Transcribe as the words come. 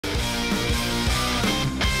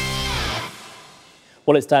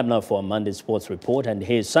Well, it's time now for a Monday Sports Report, and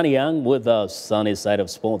here's Sonny Young with the Sunny Side of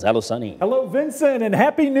Sports. Hello, Sonny. Hello, Vincent, and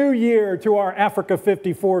Happy New Year to our Africa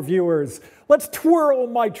 54 viewers. Let's twirl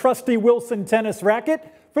my trusty Wilson tennis racket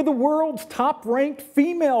for the world's top-ranked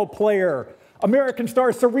female player. American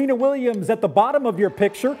star Serena Williams at the bottom of your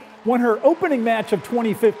picture won her opening match of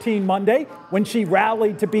 2015 Monday when she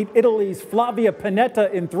rallied to beat Italy's Flavia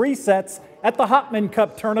Pennetta in 3 sets at the Hopman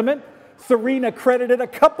Cup tournament. Serena credited a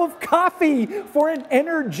cup of coffee for an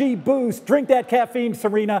energy boost. Drink that caffeine,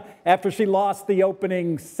 Serena, after she lost the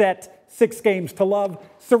opening set 6-0.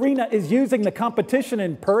 Serena is using the competition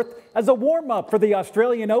in Perth as a warm-up for the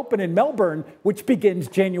Australian Open in Melbourne, which begins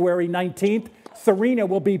January 19th. Serena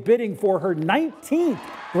will be bidding for her 19th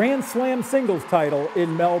Grand Slam singles title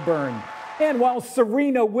in Melbourne. And while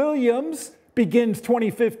Serena Williams begins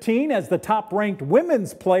 2015 as the top-ranked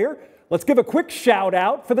women's player, let's give a quick shout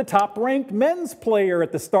out for the top-ranked men's player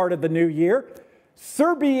at the start of the new year.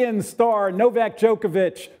 Serbian star Novak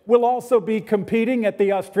Djokovic will also be competing at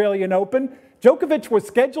the Australian Open. Djokovic was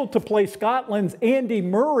scheduled to play Scotland's Andy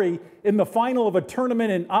Murray in the final of a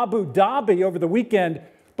tournament in Abu Dhabi over the weekend,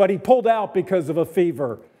 but he pulled out because of a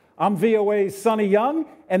fever. I'm VOA's Sonny Young,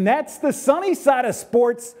 and that's the sunny side of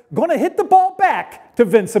sports. Going to hit the ball back to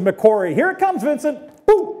Vincent McCory. Here it comes, Vincent.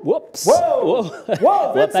 Ooh. Whoops. Whoa.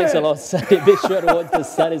 Whoa, well, thanks a lot, Sonny. Be sure to watch the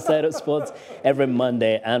Sunny Side of Sports every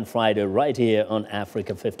Monday and Friday right here on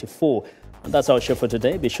Africa 54. And that's our show for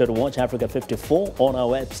today. Be sure to watch Africa 54 on our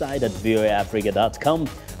website at voaafrica.com.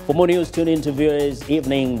 For more news, tune in to VOA's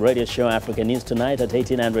evening radio show Africa News Tonight at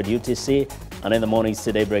 1800 UTC, and in the mornings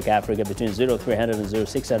to Daybreak Africa between 0300 and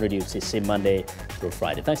 0600 UTC, Monday through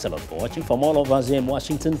Friday. Thanks a lot for watching. From all of us here in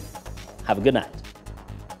Washington, have a good night.